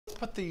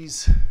put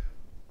these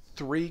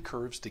three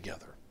curves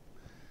together.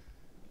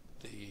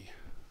 The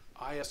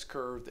IS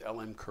curve, the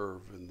LM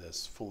curve, and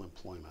this full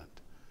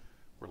employment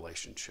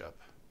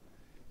relationship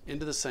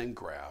into the same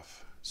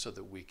graph so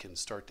that we can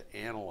start to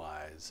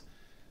analyze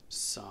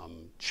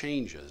some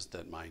changes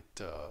that might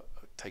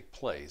take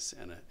place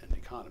in an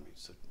economy.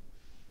 So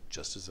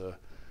just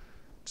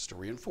to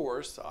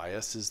reinforce,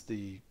 IS is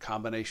the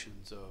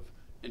combinations of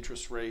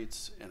interest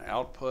rates and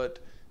output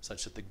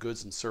such that the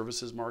goods and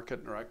services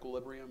market are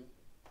equilibrium.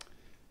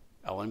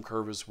 LM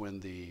curve is when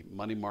the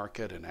money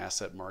market and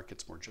asset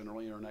markets more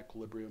generally are in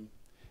equilibrium.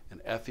 And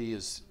FE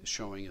is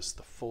showing us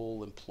the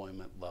full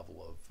employment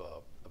level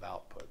of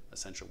output,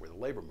 essentially where the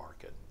labor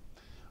market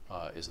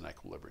is in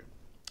equilibrium.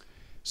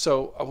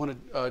 So I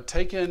want to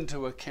take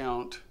into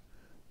account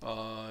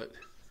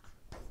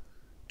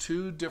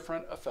two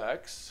different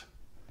effects,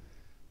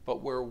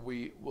 but where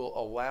we will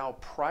allow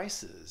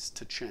prices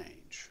to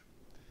change.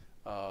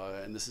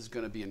 And this is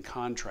going to be in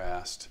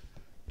contrast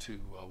to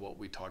what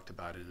we talked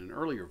about in an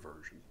earlier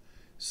version.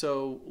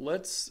 So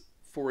let's,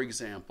 for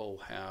example,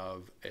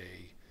 have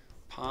a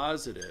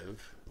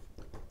positive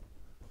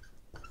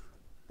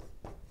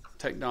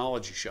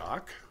technology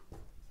shock.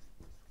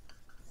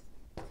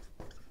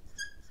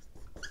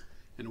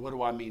 And what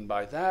do I mean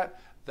by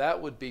that?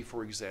 That would be,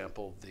 for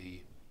example,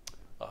 the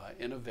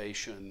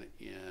innovation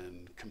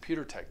in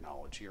computer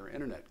technology or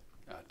internet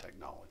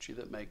technology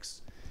that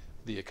makes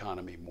the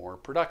economy more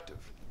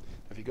productive.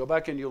 If you go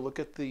back and you look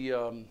at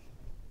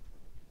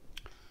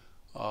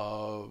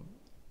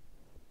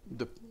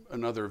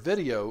another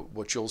video,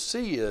 what you'll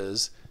see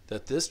is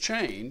that this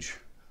change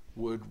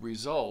would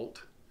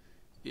result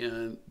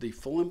in the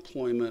full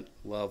employment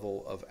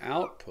level of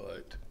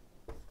output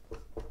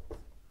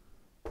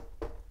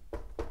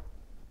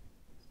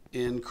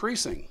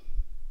increasing.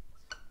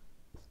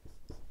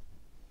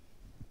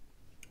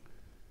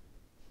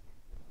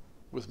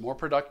 With more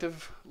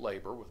productive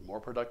labor, with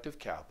more productive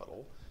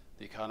capital,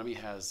 the economy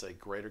has a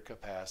greater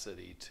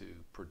capacity to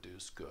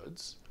produce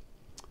goods.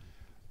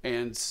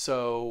 And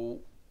so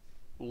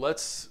FE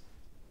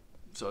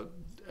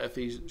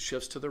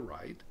shifts to the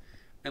right.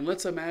 And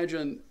let's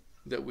imagine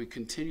that we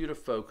continue to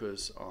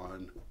focus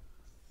on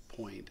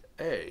point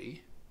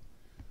A,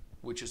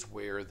 which is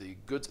where the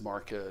goods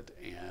market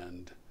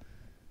and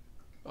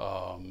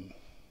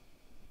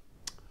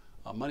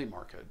money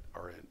market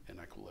are in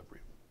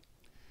equilibrium.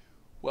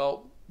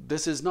 Well,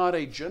 this is not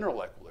a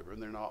general equilibrium.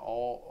 They're not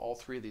all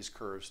three of these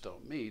curves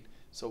don't meet.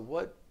 So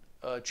what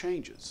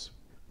changes?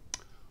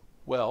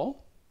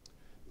 Well,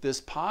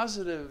 this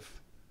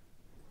positive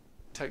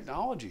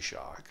technology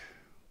shock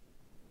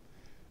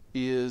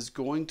is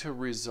going to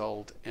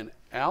result in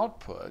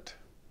output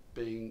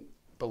being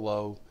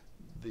below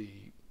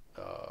the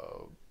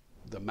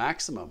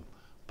maximum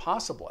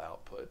possible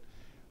output.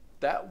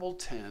 That will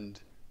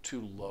tend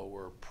to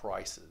lower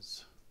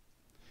prices.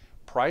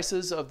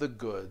 Prices of the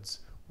goods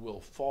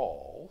will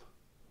fall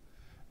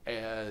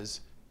as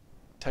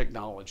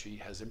technology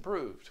has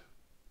improved.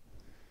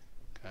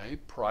 Okay,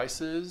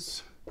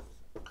 prices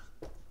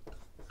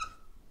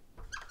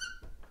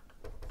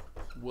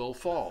will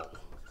fall.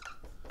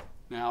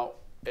 Now,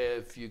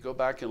 if you go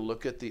back and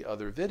look at the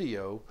other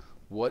video,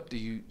 what do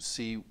you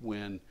see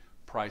when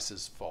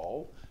prices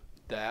fall?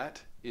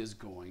 That is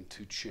going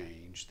to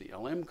change the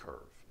LM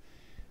curve.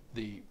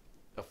 The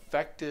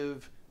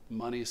effective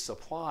money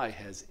supply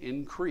has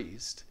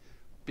increased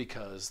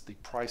because the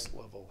price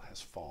level has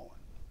fallen.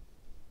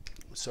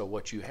 So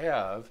what you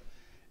have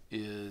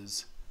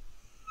is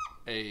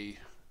a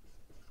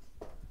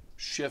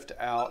shift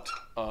out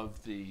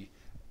of the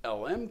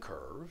LM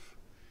curve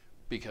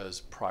because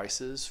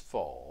prices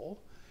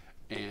fall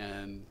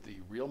and the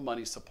real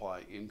money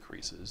supply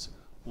increases,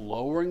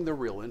 lowering the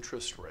real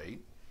interest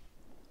rate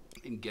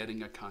and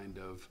getting a kind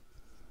of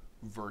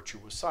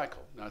virtuous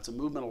cycle. Now it's a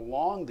movement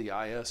along the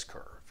IS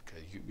curve,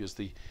 okay?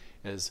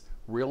 As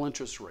real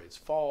interest rates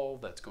fall,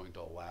 that's going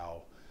to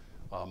allow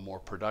more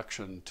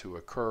production to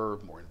occur,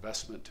 more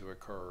investment to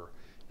occur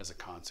as a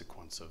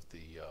consequence of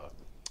the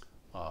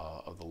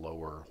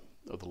lower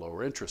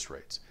interest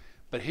rates.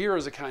 But here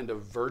is a kind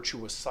of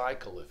virtuous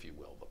cycle, if you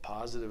will. The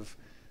positive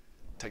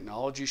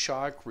technology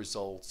shock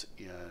results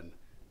in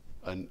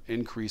an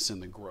increase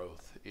in the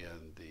growth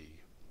in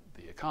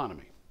the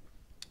economy.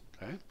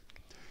 Okay,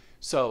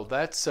 so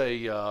that's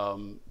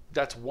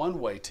one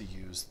way to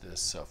use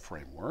this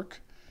framework.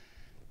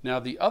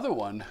 Now the other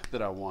one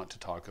that I want to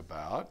talk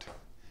about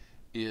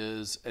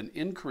is an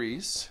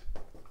increase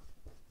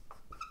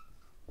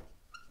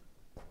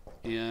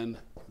in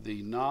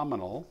the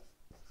nominal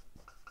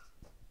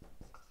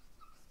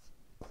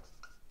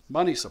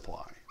money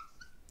supply.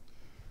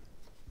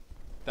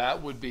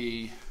 That would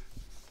be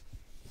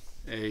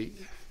an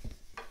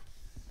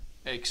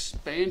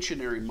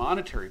expansionary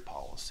monetary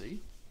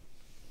policy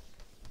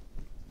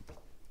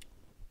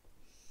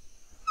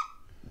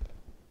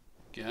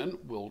Again,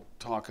 we'll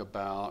talk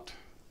about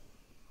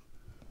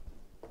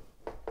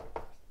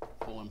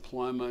full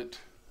employment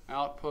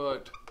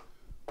output.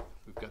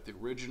 We've got the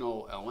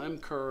original LM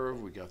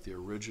curve. We've got the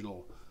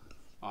original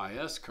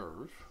IS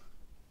curve.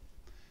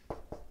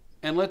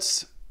 And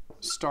let's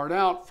start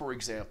out, for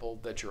example,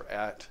 that you're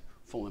at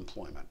full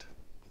employment.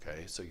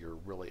 Okay, so you're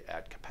really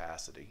at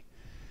capacity.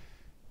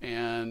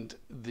 And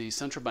the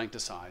central bank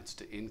decides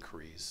to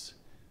increase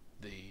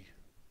the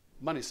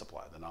money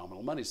supply, the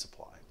nominal money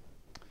supply.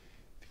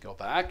 If you go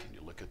back and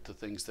you look at the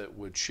things that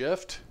would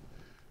shift,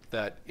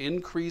 that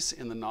increase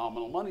in the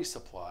nominal money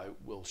supply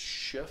will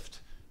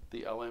shift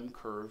the LM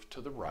curve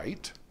to the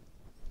right.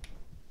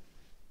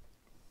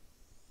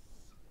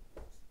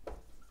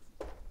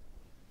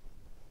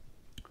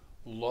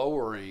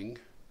 Lowering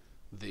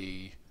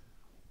the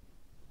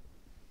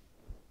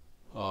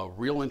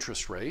real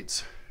interest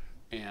rates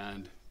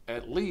and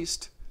at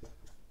least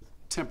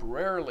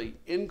temporarily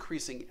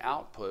increasing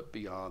output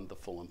beyond the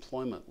full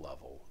employment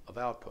level of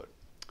output.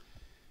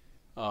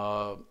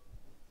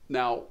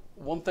 Now,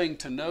 one thing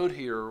to note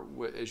here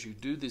as you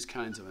do these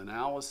kinds of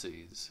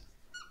analyses,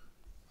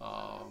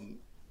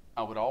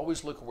 I would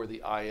always look at where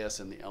the IS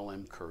and the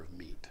LM curve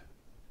meet.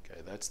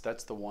 Okay,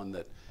 that's the one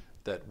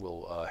that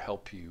will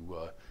help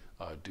you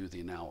do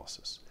the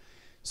analysis.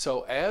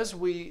 So as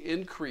we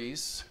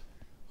increase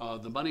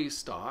the money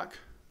stock,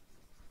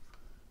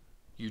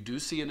 you do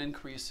see an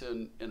increase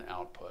in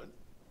output.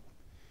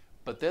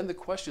 But then the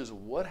question is,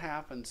 what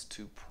happens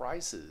to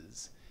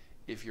prices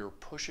if you're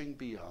pushing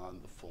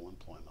beyond the full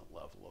employment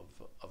level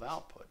of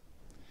output?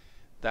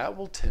 That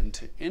will tend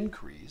to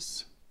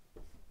increase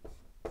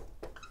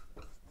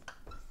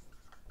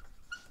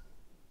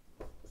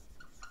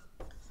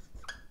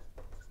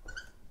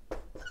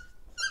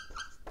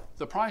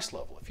the price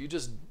level. If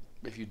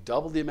you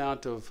double the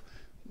amount of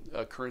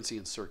currency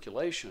in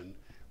circulation,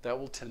 that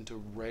will tend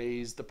to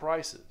raise the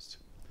prices.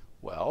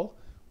 Well,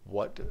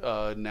 what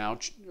now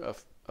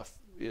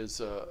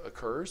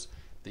occurs?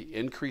 The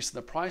increase in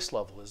the price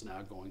level is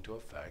now going to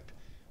affect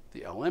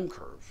the LM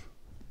curve.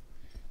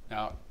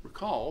 Now,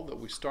 recall that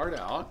we start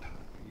out,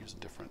 use a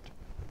different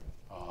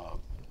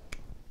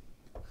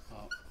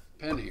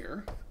pen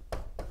here.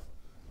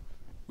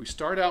 We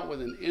start out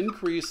with an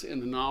increase in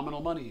the nominal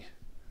money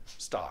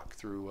stock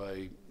through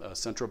a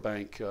central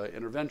bank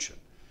intervention.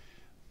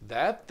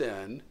 That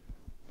then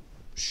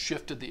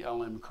shifted the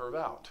LM curve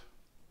out.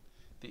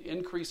 The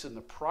increase in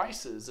the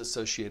prices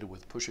associated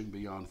with pushing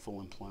beyond full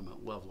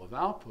employment level of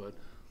output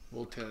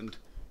will tend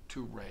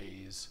to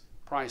raise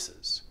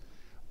prices.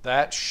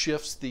 That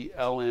shifts the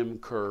LM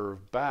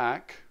curve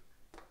back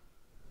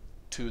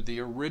to the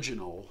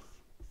original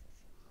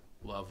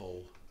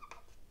level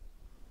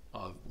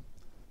of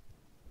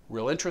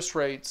real interest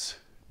rates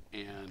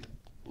and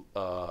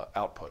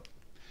output.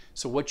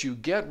 So what you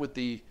get with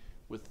the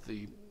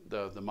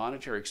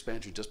monetary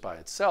expansion just by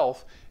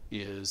itself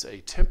is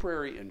a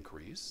temporary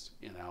increase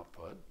in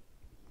output,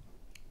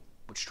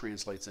 which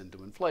translates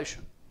into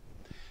inflation.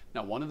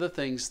 Now, one of the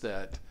things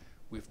that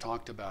we've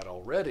talked about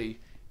already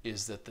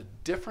is that the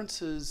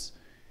differences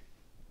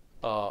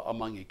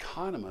among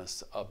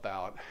economists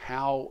about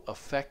how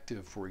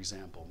effective, for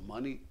example,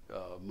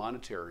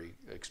 monetary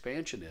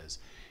expansion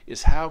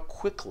is how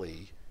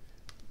quickly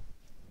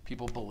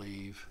people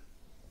believe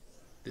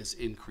this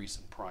increase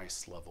in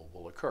price level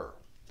will occur.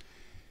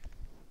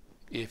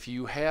 If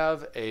you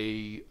have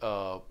a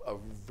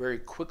very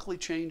quickly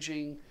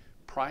changing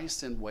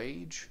price and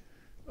wage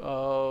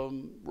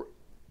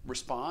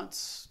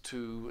response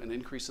to an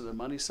increase in the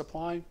money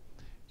supply,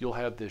 you'll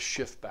have this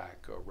shift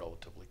back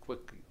relatively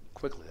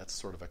quickly. That's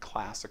sort of a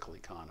classical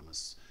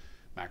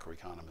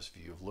macroeconomist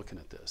view of looking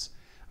at this.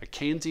 A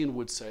Keynesian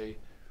would say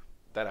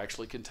that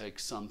actually can take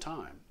some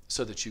time,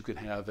 so that you can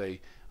have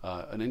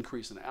an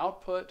increase in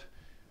output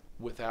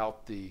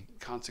without the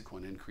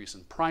consequent increase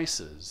in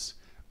prices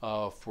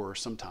for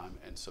some time,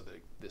 and so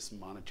that this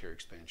monetary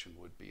expansion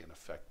would be an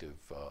effective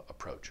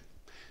approach.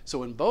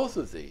 So in both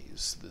of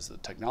these, there's the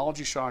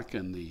technology shock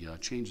and the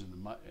change in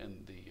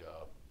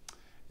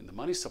the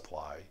money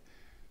supply.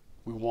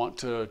 We want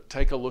to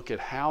take a look at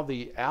how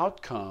the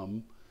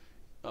outcome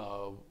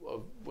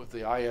with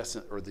the IS,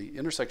 or the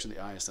intersection of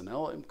the IS and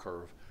LM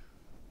curve,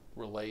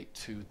 relate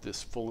to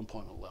this full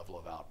employment level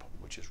of output,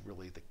 which is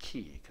really the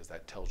key, because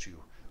that tells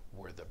you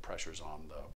where the pressures on